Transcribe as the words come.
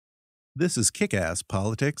This is Kick-Ass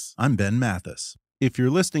Politics. I'm Ben Mathis. If you're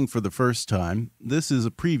listening for the first time, this is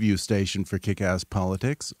a preview station for Kick-Ass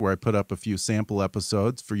Politics, where I put up a few sample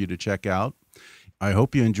episodes for you to check out. I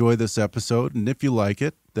hope you enjoy this episode, and if you like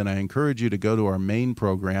it, then I encourage you to go to our main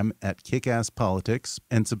program at Kick-Ass Politics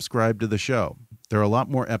and subscribe to the show. There are a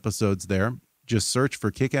lot more episodes there. Just search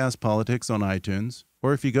for Kick-Ass Politics on iTunes,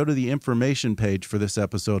 or if you go to the information page for this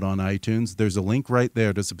episode on iTunes, there's a link right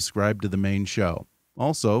there to subscribe to the main show.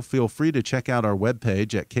 Also, feel free to check out our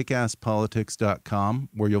webpage at kickasspolitics.com,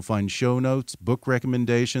 where you'll find show notes, book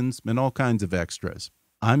recommendations, and all kinds of extras.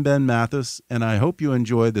 I'm Ben Mathis, and I hope you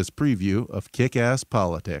enjoy this preview of Kick-Ass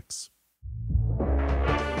Politics.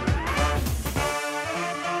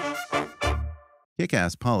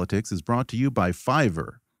 Kick-Ass Politics is brought to you by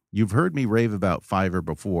Fiverr. You've heard me rave about Fiverr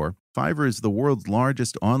before. Fiverr is the world's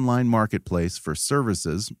largest online marketplace for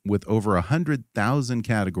services with over 100,000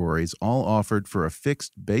 categories, all offered for a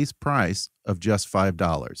fixed base price of just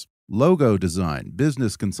 $5. Logo design,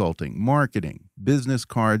 business consulting, marketing, business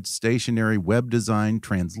cards, stationery, web design,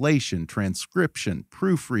 translation, transcription,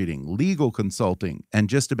 proofreading, legal consulting, and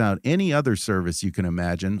just about any other service you can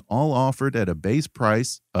imagine, all offered at a base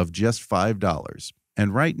price of just $5.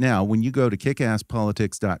 And right now, when you go to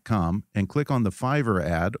kickasspolitics.com and click on the Fiverr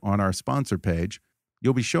ad on our sponsor page,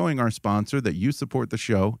 you'll be showing our sponsor that you support the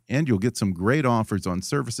show, and you'll get some great offers on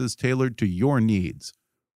services tailored to your needs.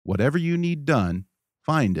 Whatever you need done,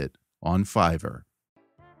 find it on Fiverr.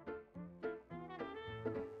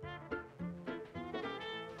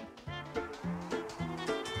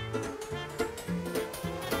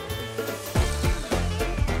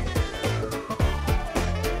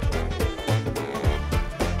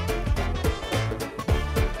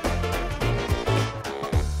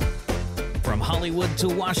 Hollywood to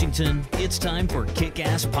Washington, it's time for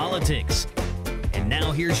Kick-Ass Politics. And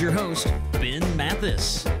now here's your host, Ben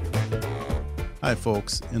Mathis. Hi,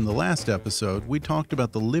 folks. In the last episode, we talked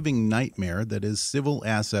about the living nightmare that is civil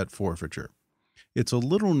asset forfeiture. It's a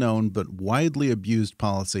little-known but widely abused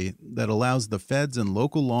policy that allows the feds and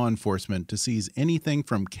local law enforcement to seize anything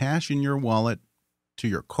from cash in your wallet to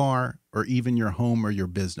your car or even your home or your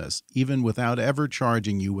business, even without ever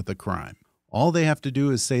charging you with a crime. All they have to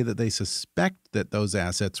do is say that they suspect that those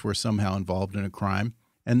assets were somehow involved in a crime,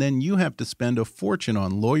 and then you have to spend a fortune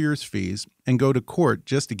on lawyers' fees and go to court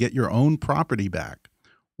just to get your own property back.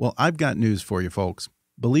 Well, I've got news for you, folks.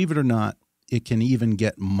 Believe it or not, it can even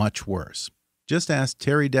get much worse. Just ask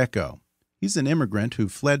Terry Deco. He's an immigrant who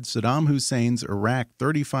fled Saddam Hussein's Iraq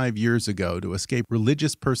 35 years ago to escape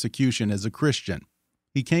religious persecution as a Christian.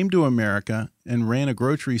 He came to America and ran a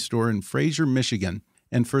grocery store in Fraser, Michigan.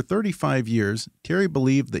 And for 35 years, Terry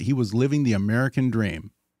believed that he was living the American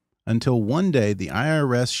dream, until one day the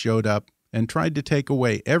IRS showed up and tried to take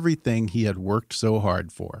away everything he had worked so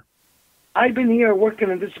hard for. I've been here working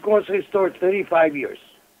in this grocery store 35 years.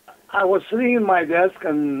 I was sitting in my desk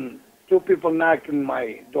and two people knocked in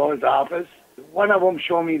my door's office. One of them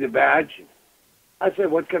showed me the badge. I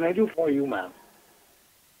said, "What can I do for you, ma'am?"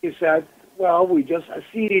 He said, "Well, we just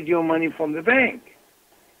seized your money from the bank."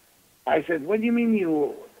 I said, "What do you mean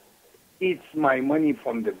you eat my money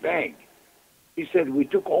from the bank?" He said, "We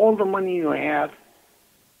took all the money you have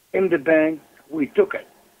in the bank. We took it.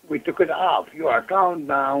 We took it off. Your account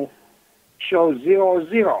now shows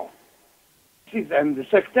 00." And the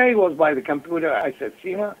secretary was by the computer. I said,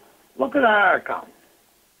 "Seema, look at our account."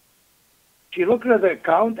 She looked at the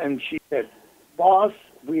account and she said, "Boss,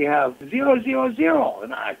 we have 000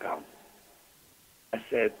 in our account." I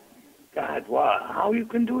said, "God, wow, how you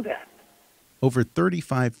can do that?" Over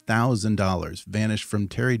 $35,000 vanished from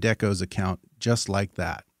Terry Deco's account just like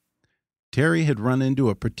that. Terry had run into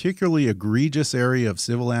a particularly egregious area of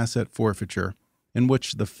civil asset forfeiture in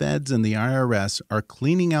which the feds and the IRS are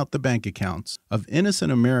cleaning out the bank accounts of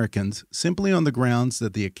innocent Americans simply on the grounds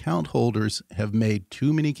that the account holders have made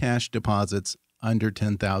too many cash deposits under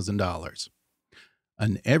 $10,000.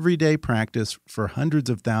 An everyday practice for hundreds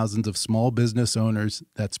of thousands of small business owners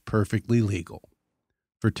that's perfectly legal.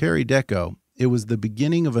 For Terry Deco, it was the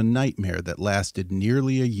beginning of a nightmare that lasted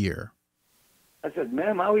nearly a year. I said,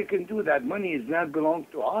 "Ma'am, how you can do that? Money does not belong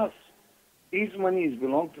to us. These monies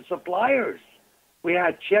belong to suppliers. We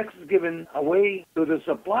had checks given away to the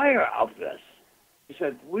supplier of this." He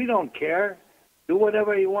said, "We don't care. Do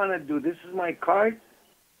whatever you want to do. This is my card."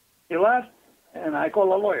 He left, and I called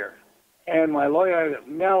a lawyer. And my lawyer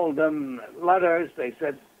mailed them letters. They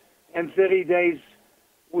said, in 30 days,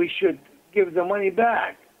 we should give the money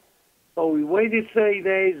back. So we waited 30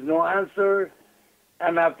 days, no answer.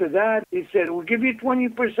 And after that, he said, "We'll give you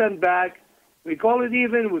 20% back. We call it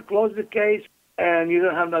even. We close the case." and you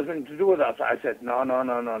don't have nothing to do with us. I said, no.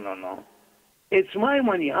 It's my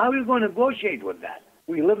money. How are you going to negotiate with that?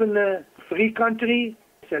 We live in a free country.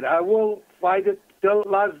 I said, I will fight it till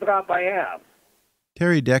last drop I have.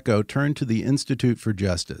 Terry Deco turned to the Institute for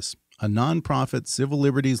Justice, a nonprofit civil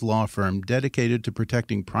liberties law firm dedicated to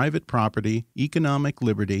protecting private property, economic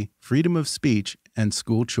liberty, freedom of speech, and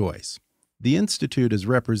school choice. The Institute has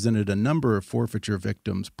represented a number of forfeiture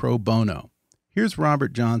victims pro bono. Here's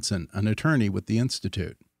Robert Johnson, an attorney with the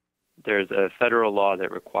Institute. There's a federal law that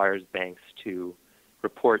requires banks to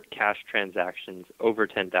report cash transactions over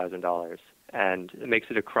 $10,000, and it makes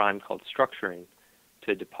it a crime called structuring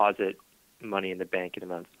to deposit money in the bank in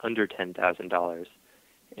amounts under $10,000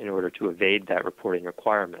 in order to evade that reporting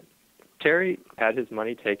requirement. Terry had his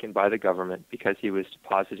money taken by the government because he was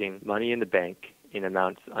depositing money in the bank in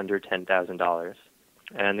amounts under $10,000,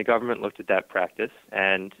 and the government looked at that practice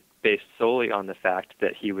and based solely on the fact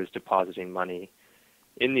that he was depositing money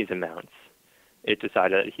in these amounts, it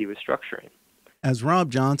decided that he was structuring. As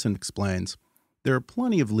Rob Johnson explains, there are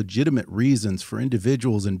plenty of legitimate reasons for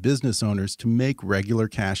individuals and business owners to make regular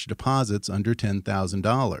cash deposits under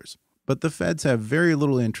 $10,000. But the feds have very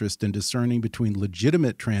little interest in discerning between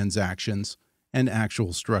legitimate transactions and actual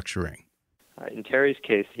structuring. In Terry's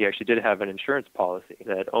case, he actually did have an insurance policy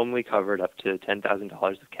that only covered up to $10,000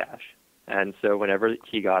 of cash. And so whenever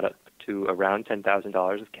he got up to around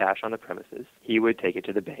 $10,000 of cash on the premises, he would take it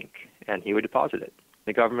to the bank and he would deposit it.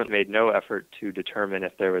 The government made no effort to determine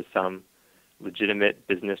if there was some legitimate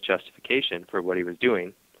business justification for what he was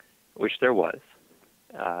doing, which there was.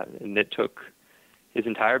 And it took his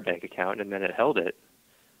entire bank account and then it held it,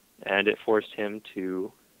 and it forced him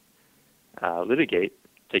to litigate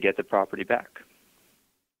to get the property back.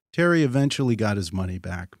 Terry eventually got his money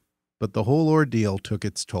back, but the whole ordeal took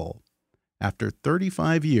its toll. After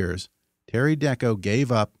 35 years, Terry Deco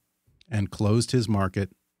gave up and closed his market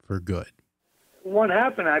for good. What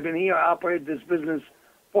happened? I've been here, operated this business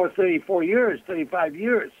for 34 years, 35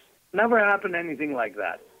 years. Never happened anything like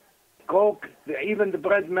that. Coke, even the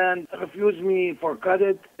bread man refused me for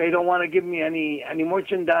credit. They don't want to give me any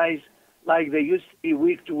merchandise like they used to be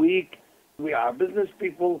week to week. We are business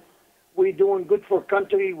people. We're doing good for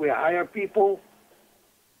country. We hire people.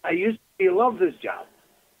 I used to love this job.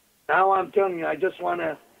 Now I'm telling you, I just want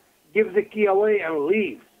to give the key away and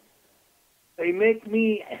leave. They make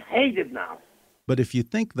me hate it now. But if you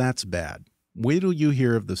think that's bad, wait till you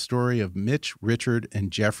hear of the story of Mitch, Richard, and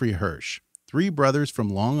Jeffrey Hirsch, three brothers from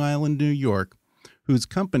Long Island, New York, whose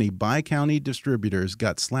company, Bi-County Distributors,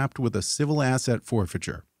 got slapped with a civil asset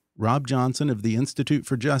forfeiture. Rob Johnson of the Institute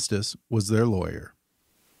for Justice was their lawyer.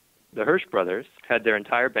 The Hirsch brothers had their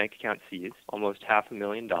entire bank account seized, almost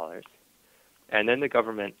 $500,000, and then the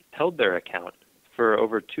government held their account for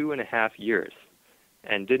over 2.5 years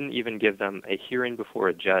and didn't even give them a hearing before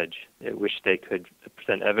a judge at which they could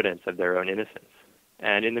present evidence of their own innocence.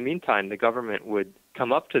 And in the meantime, the government would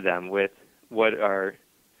come up to them with what are,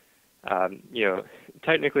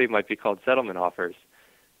 technically might be called settlement offers,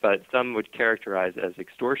 but some would characterize as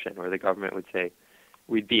extortion, where the government would say,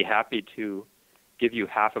 we'd be happy to give you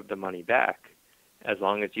half of the money back as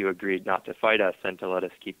long as you agreed not to fight us and to let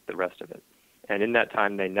us keep the rest of it. And in that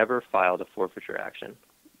time, they never filed a forfeiture action.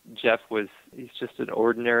 Jeff he's just an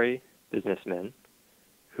ordinary businessman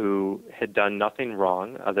who had done nothing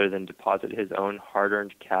wrong other than deposit his own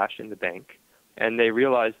hard-earned cash in the bank. And they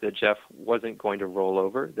realized that Jeff wasn't going to roll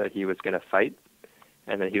over, that he was going to fight,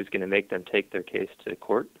 and that he was going to make them take their case to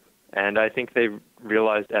court. And I think they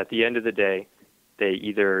realized at the end of the day, they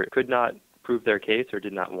either could not prove their case or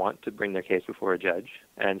did not want to bring their case before a judge.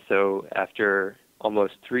 And so after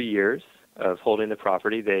almost 3 years of holding the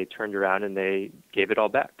property, they turned around and they gave it all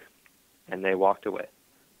back, and they walked away.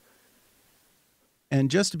 And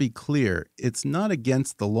just to be clear, it's not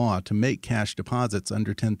against the law to make cash deposits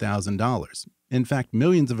under $10,000. In fact,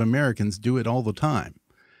 millions of Americans do it all the time.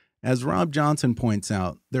 As Rob Johnson points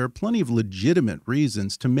out, there are plenty of legitimate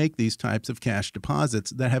reasons to make these types of cash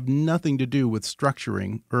deposits that have nothing to do with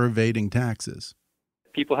structuring or evading taxes.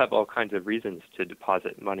 People have all kinds of reasons to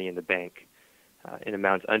deposit money in the bank in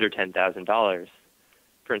amounts under $10,000.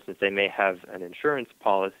 For instance, they may have an insurance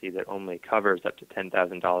policy that only covers up to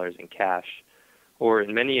 $10,000 in cash. Or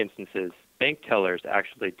in many instances, bank tellers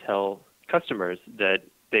actually tell customers that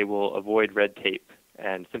they will avoid red tape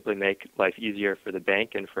and simply make life easier for the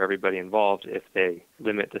bank and for everybody involved if they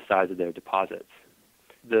limit the size of their deposits.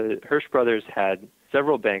 The Hirsch brothers had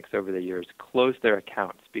several banks over the years close their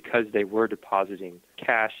accounts because they were depositing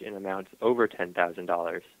cash in amounts over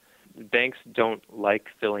 $10,000. Banks don't like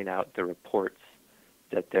filling out the reports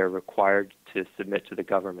that they're required to submit to the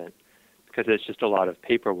government because it's just a lot of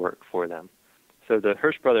paperwork for them. So the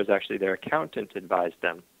Hirsch brothers, actually, their accountant advised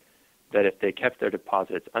them that if they kept their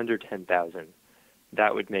deposits under $10,000,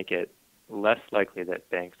 that would make it less likely that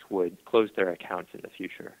banks would close their accounts in the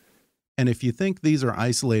future. And if you think these are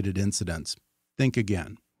isolated incidents, think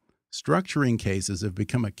again. Structuring cases have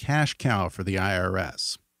become a cash cow for the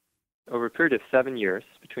IRS. Over a period of 7 years,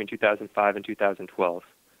 between 2005 and 2012,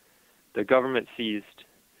 the government seized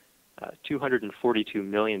 $242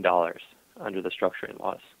 million under the structuring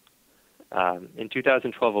laws. In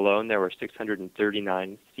 2012 alone, there were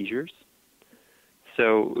 639 seizures.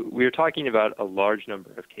 So we are talking about a large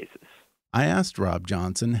number of cases. I asked Rob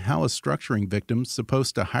Johnson how a structuring victim's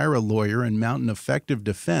supposed to hire a lawyer and mount an effective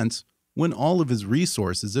defense when all of his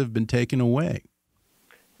resources have been taken away.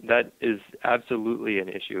 That is absolutely an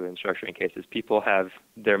issue in structuring cases. People have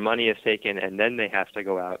their money is taken, and then they have to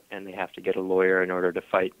go out and they have to get a lawyer in order to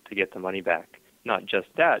fight to get the money back. Not just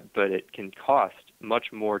that, but it can cost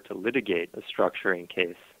much more to litigate a structuring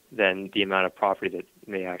case than the amount of property that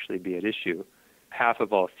may actually be at issue. Half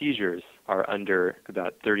of all seizures are under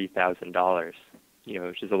about $30,000,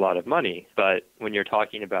 which is a lot of money. But when you're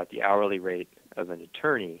talking about the hourly rate of an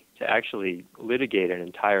attorney, to actually litigate an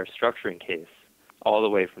entire structuring case all the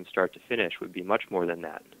way from start to finish would be much more than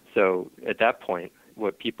that. So at that point,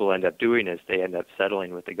 what people end up doing is they end up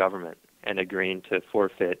settling with the government and agreeing to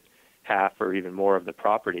forfeit half or even more of the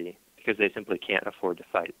property because they simply can't afford to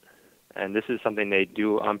fight. And this is something they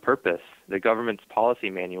do on purpose. The government's policy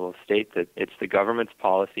manuals state that it's the government's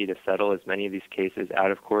policy to settle as many of these cases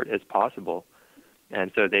out of court as possible.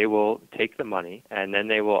 And so they will take the money and then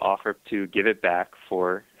they will offer to give it back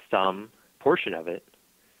for some portion of it.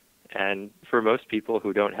 And for most people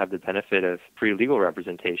who don't have the benefit of free legal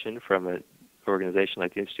representation from an organization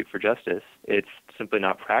like the Institute for Justice, it's simply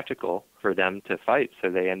not practical for them to fight, so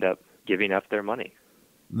they end up giving up their money.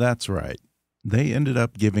 That's right. They ended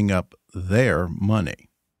up giving up their money.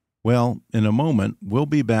 Well, in a moment, we'll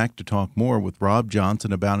be back to talk more with Rob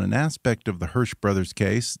Johnson about an aspect of the Hirsch brothers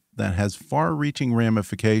case that has far-reaching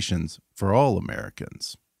ramifications for all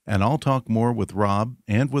Americans. And I'll talk more with Rob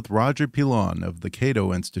and with Roger Pilon of the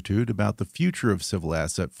Cato Institute about the future of civil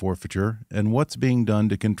asset forfeiture and what's being done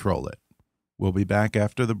to control it. We'll be back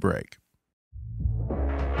after the break.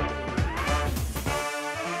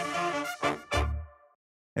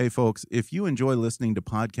 Hey folks, if you enjoy listening to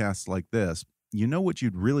podcasts like this, you know what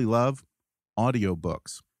you'd really love?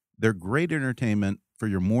 Audiobooks. They're great entertainment for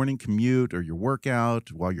your morning commute or your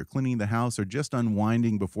workout, while you're cleaning the house, or just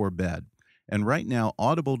unwinding before bed. And right now,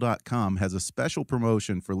 Audible.com has a special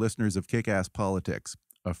promotion for listeners of Kick-Ass Politics,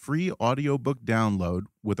 a free audiobook download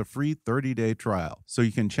with a free 30-day trial, so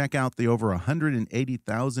you can check out the over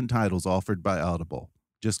 180,000 titles offered by Audible.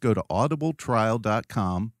 Just go to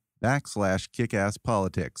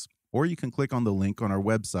audibletrial.com/kickasspolitics, or you can click on the link on our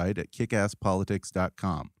website at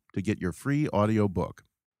kickasspolitics.com to get your free audiobook.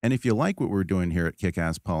 And if you like what we're doing here at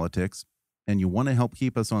Kick-Ass Politics and you want to help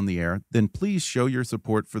keep us on the air, then please show your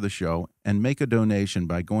support for the show and make a donation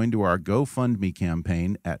by going to our GoFundMe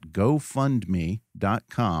campaign at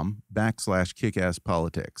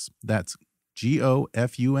gofundme.com/kickasspolitics. That's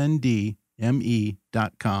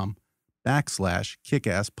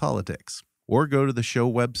GoFundme.com/kickasspolitics. Or go to the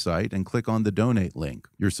show website and click on the donate link.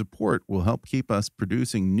 Your support will help keep us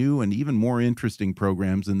producing new and even more interesting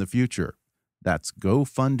programs in the future. That's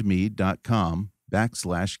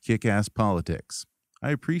gofundme.com/kickasspolitics.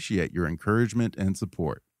 I appreciate your encouragement and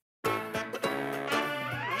support.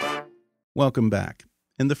 Welcome back.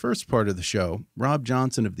 In the first part of the show, Rob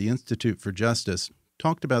Johnson of the Institute for Justice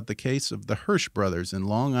talked about the case of the Hirsch brothers in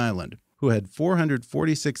Long Island, who had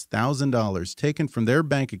 $446,000 taken from their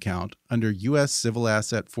bank account under U.S. civil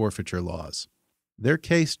asset forfeiture laws. Their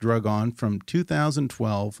case drug on from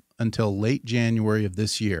 2012 until late January of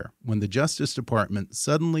this year, when the Justice Department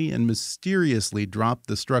suddenly and mysteriously dropped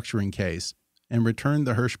the structuring case and returned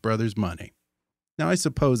the Hirsch brothers' money. Now, I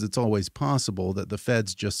suppose it's always possible that the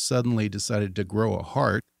feds just suddenly decided to grow a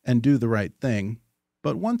heart and do the right thing.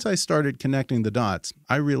 But once I started connecting the dots,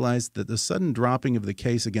 I realized that the sudden dropping of the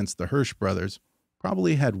case against the Hirsch brothers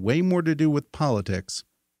probably had way more to do with politics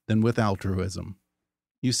than with altruism.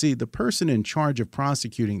 You see, the person in charge of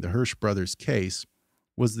prosecuting the Hirsch brothers case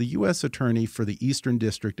was the U.S. Attorney for the Eastern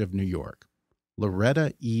District of New York,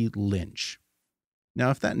 Loretta E. Lynch.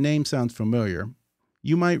 Now, if that name sounds familiar,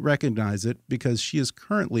 you might recognize it because she is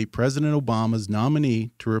currently President Obama's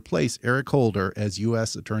nominee to replace Eric Holder as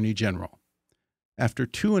U.S. Attorney General. After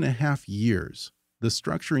 2.5 years, the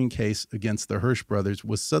structuring case against the Hirsch brothers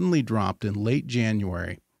was suddenly dropped in late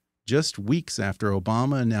January, just weeks after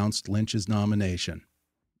Obama announced Lynch's nomination.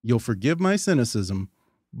 You'll forgive my cynicism,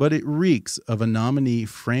 but it reeks of a nominee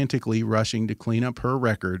frantically rushing to clean up her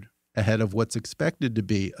record ahead of what's expected to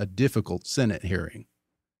be a difficult Senate hearing.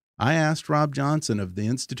 I asked Rob Johnson of the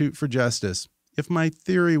Institute for Justice if my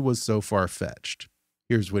theory was so far-fetched.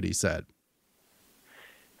 Here's what he said.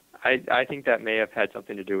 I think that may have had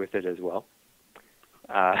something to do with it as well.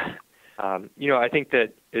 I think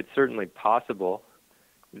that it's certainly possible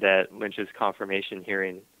that Lynch's confirmation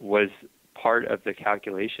hearing was part of the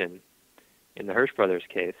calculation in the Hirsch brothers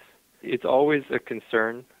case. It's always a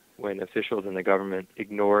concern when officials in the government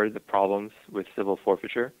ignore the problems with civil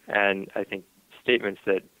forfeiture, and I think statements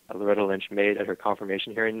that Loretta Lynch made at her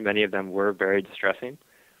confirmation hearing, many of them were very distressing.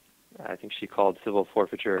 I think she called civil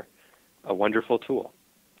forfeiture a wonderful tool.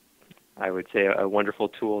 I would say a wonderful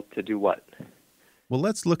tool to do what? Well,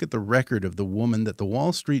 let's look at the record of the woman that the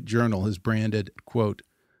Wall Street Journal has branded, quote,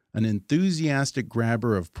 an enthusiastic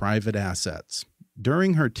grabber of private assets.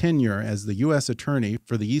 During her tenure as the U.S. Attorney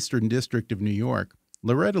for the Eastern District of New York,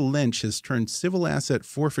 Loretta Lynch has turned civil asset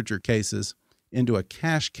forfeiture cases into a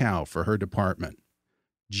cash cow for her department.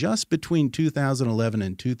 Just between 2011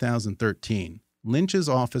 and 2013, Lynch's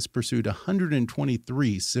office pursued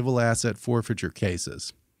 123 civil asset forfeiture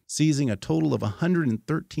cases, seizing a total of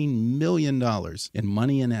 $113 million in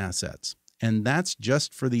money and assets, and that's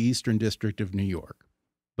just for the Eastern District of New York.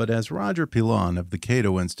 But as Roger Pilon of the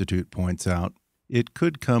Cato Institute points out, it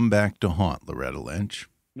could come back to haunt Loretta Lynch.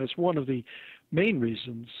 That's one of the main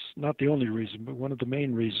reasons, not the only reason, but one of the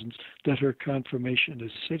main reasons that her confirmation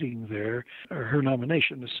is sitting there, or her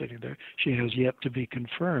nomination is sitting there. She has yet to be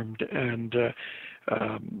confirmed. And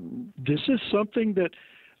this is something that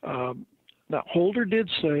now, Holder did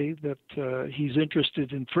say that he's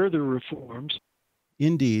interested in further reforms.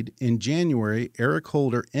 Indeed, in January, Eric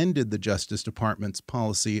Holder ended the Justice Department's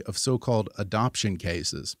policy of so-called adoption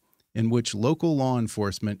cases, in which local law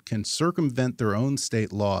enforcement can circumvent their own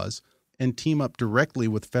state laws and team up directly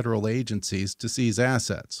with federal agencies to seize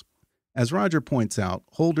assets. As Roger points out,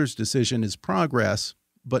 Holder's decision is progress,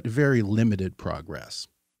 but very limited progress.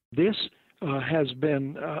 This has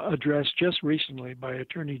been addressed just recently by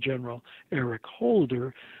Attorney General Eric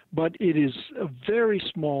Holder, but it is a very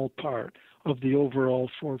small part of the overall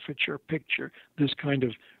forfeiture picture, this kind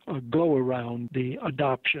of go around the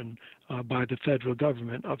adoption by the federal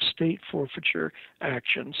government of state forfeiture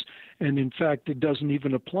actions. And in fact, it doesn't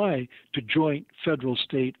even apply to joint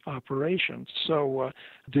federal-state operations. So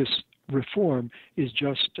this reform is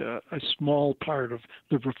just a small part of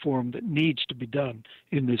the reform that needs to be done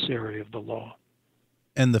in this area of the law.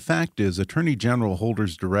 And the fact is, Attorney General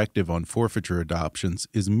Holder's directive on forfeiture adoptions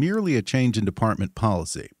is merely a change in department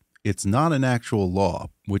policy. It's not an actual law,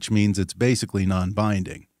 which means it's basically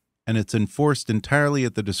non-binding, and it's enforced entirely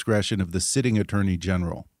at the discretion of the sitting Attorney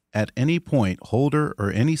General. At any point, Holder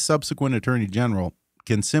or any subsequent Attorney General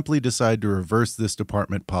can simply decide to reverse this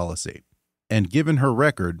department policy. And given her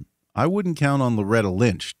record, I wouldn't count on Loretta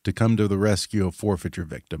Lynch to come to the rescue of forfeiture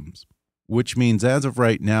victims, which means as of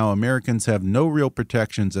right now, Americans have no real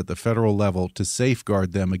protections at the federal level to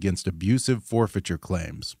safeguard them against abusive forfeiture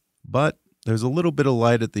claims. But there's a little bit of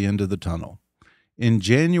light at the end of the tunnel. In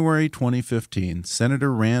January 2015,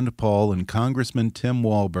 Senator Rand Paul and Congressman Tim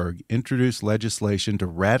Walberg introduced legislation to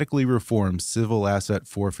radically reform civil asset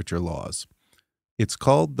forfeiture laws. It's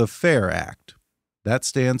called the FAIR Act. That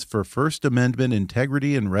stands for First Amendment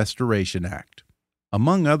Integrity and Restoration Act.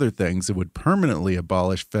 Among other things, it would permanently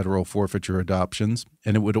abolish federal forfeiture adoptions,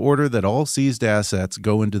 and it would order that all seized assets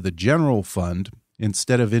go into the general fund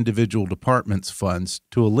instead of individual departments' funds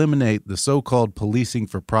to eliminate the so-called policing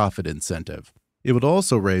for profit incentive. It would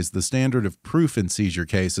also raise the standard of proof in seizure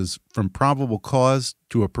cases from probable cause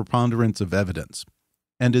to a preponderance of evidence.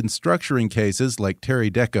 And in structuring cases like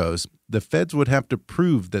Terry Decco's, the feds would have to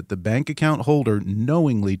prove that the bank account holder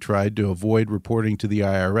knowingly tried to avoid reporting to the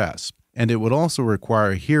IRS, and it would also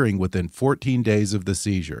require a hearing within 14 days of the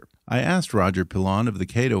seizure. I asked Roger Pilon of the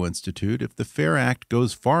Cato Institute if the FAIR Act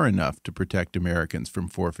goes far enough to protect Americans from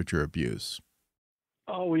forfeiture abuse.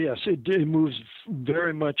 Oh, yes, it moves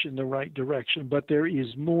very much in the right direction, but there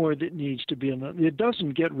is more that needs to be. It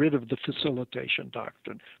doesn't get rid of the facilitation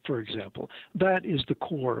doctrine, for example. That is the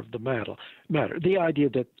core of the matter. The idea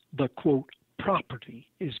that the, quote, property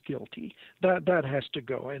is guilty, that has to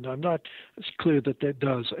go, and I'm not clear that that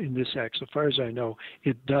does in this act. So far as I know,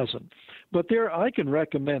 it doesn't. But there, I can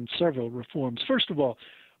recommend several reforms. First of all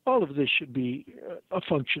of this should be a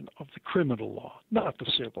function of the criminal law, not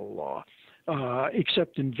the civil law.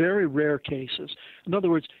 Except in very rare cases. In other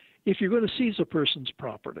words, if you're going to seize a person's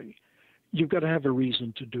property, you've got to have a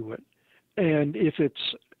reason to do it. And if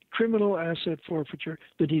it's criminal asset forfeiture,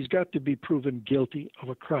 then he's got to be proven guilty of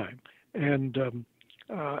a crime. And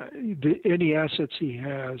any assets he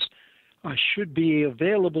has should be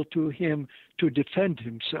available to him to defend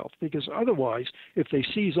himself, because otherwise, if they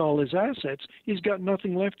seize all his assets, he's got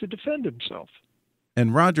nothing left to defend himself.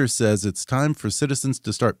 And Roger says it's time for citizens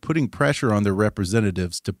to start putting pressure on their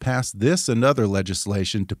representatives to pass this and other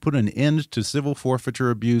legislation to put an end to civil forfeiture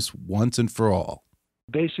abuse once and for all.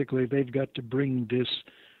 Basically, they've got to bring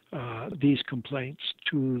these complaints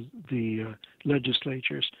to the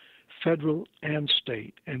legislatures, federal and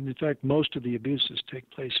state. And in fact, most of the abuses take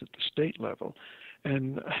place at the state level.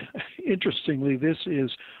 And interestingly, this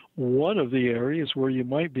is one of the areas where you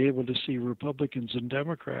might be able to see Republicans and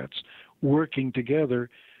Democrats working together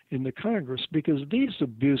in the Congress, because these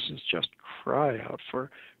abuses just cry out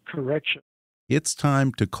for correction. It's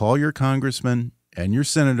time to call your congressmen and your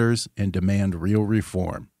senators and demand real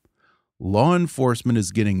reform. Law enforcement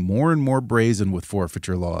is getting more and more brazen with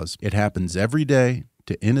forfeiture laws. It happens every day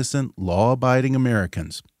to innocent, law-abiding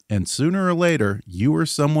Americans. And sooner or later, you or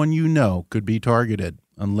someone you know could be targeted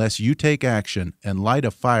unless you take action and light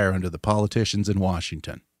a fire under the politicians in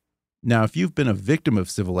Washington. Now, if you've been a victim of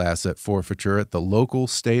civil asset forfeiture at the local,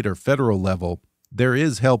 state, or federal level, there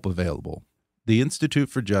is help available. The Institute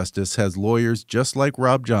for Justice has lawyers just like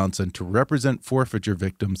Rob Johnson to represent forfeiture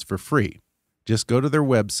victims for free. Just go to their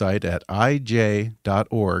website at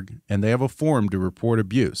ij.org, and they have a form to report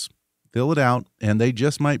abuse. Fill it out, and they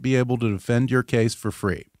just might be able to defend your case for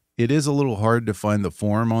free. It is a little hard to find the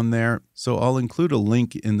form on there, so I'll include a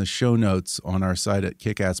link in the show notes on our site at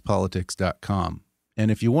kickasspolitics.com.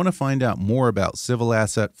 And if you want to find out more about civil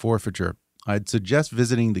asset forfeiture, I'd suggest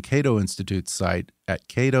visiting the Cato Institute's site at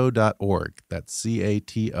cato.org. That's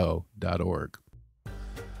cato.org.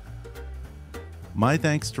 My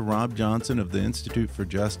thanks to Rob Johnson of the Institute for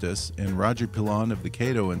Justice and Roger Pilon of the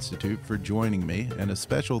Cato Institute for joining me, and a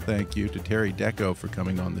special thank you to Terry Decco for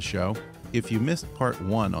coming on the show. If you missed part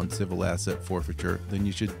 1 on civil asset forfeiture, then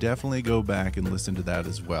you should definitely go back and listen to that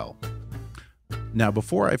as well. Now,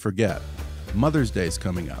 before I forget, Mother's Day is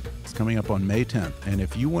coming up. It's coming up on May 10th, and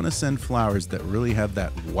if you want to send flowers that really have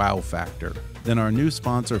that wow factor, then our new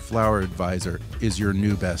sponsor, Flower Advisor, is your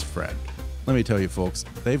new best friend. Let me tell you, folks,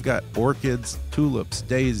 they've got orchids, tulips,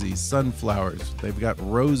 daisies, sunflowers. They've got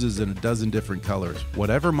roses in a dozen different colors.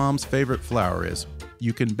 Whatever mom's favorite flower is,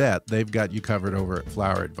 you can bet they've got you covered over at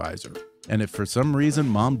Flower Advisor. And if for some reason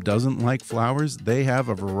mom doesn't like flowers, they have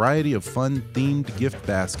a variety of fun themed gift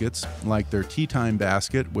baskets, like their tea time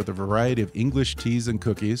basket with a variety of English teas and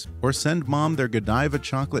cookies, or send mom their Godiva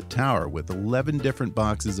chocolate tower with 11 different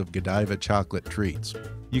boxes of Godiva chocolate treats.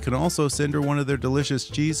 You can also send her one of their delicious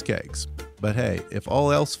cheesecakes. But hey, if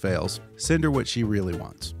all else fails, send her what she really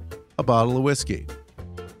wants. A bottle of whiskey,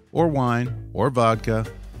 or wine, or vodka,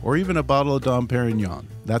 or even a bottle of Dom Perignon.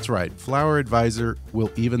 That's right, Flower Advisor will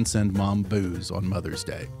even send mom booze on Mother's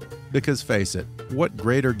Day. Because face it, what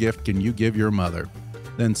greater gift can you give your mother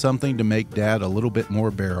than something to make dad a little bit more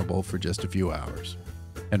bearable for just a few hours?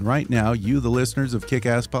 And right now, you, the listeners of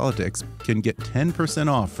Kick-Ass Politics, can get 10%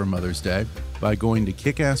 off for Mother's Day by going to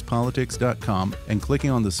kickasspolitics.com and clicking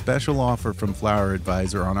on the special offer from Flower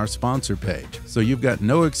Advisor on our sponsor page. So you've got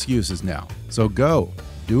no excuses now. So go.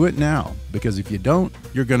 Do it now, because if you don't,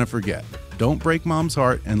 you're going to forget. Don't break mom's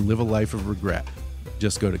heart and live a life of regret.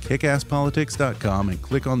 Just go to kickasspolitics.com and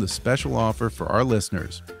click on the special offer for our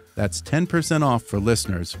listeners. That's 10% off for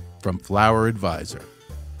listeners from Flower Advisor.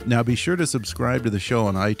 Now be sure to subscribe to the show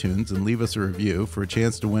on iTunes and leave us a review for a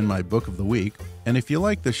chance to win my book of the week. And if you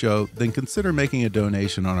like the show, then consider making a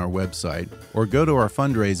donation on our website or go to our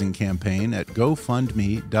fundraising campaign at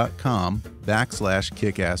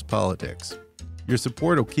gofundme.com/kickasspolitics. Your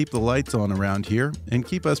support will keep the lights on around here and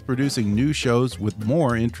keep us producing new shows with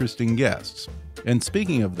more interesting guests. And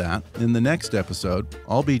speaking of that, in the next episode,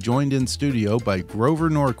 I'll be joined in studio by Grover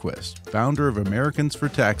Norquist, founder of Americans for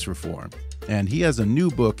Tax Reform. And he has a new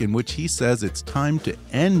book in which he says it's time to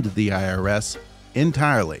end the IRS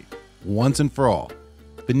entirely, once and for all.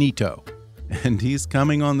 Finito. And he's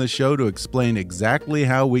coming on the show to explain exactly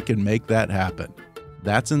how we can make that happen.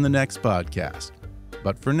 That's in the next podcast.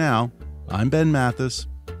 But for now, I'm Ben Mathis,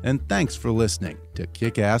 and thanks for listening to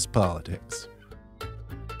Kick-Ass Politics.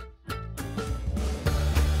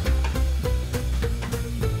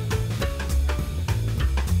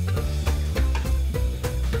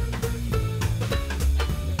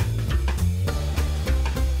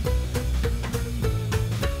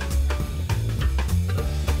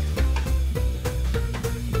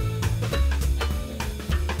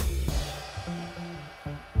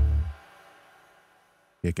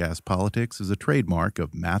 Kick-Ass Politics is a trademark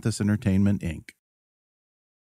of Mathis Entertainment, Inc.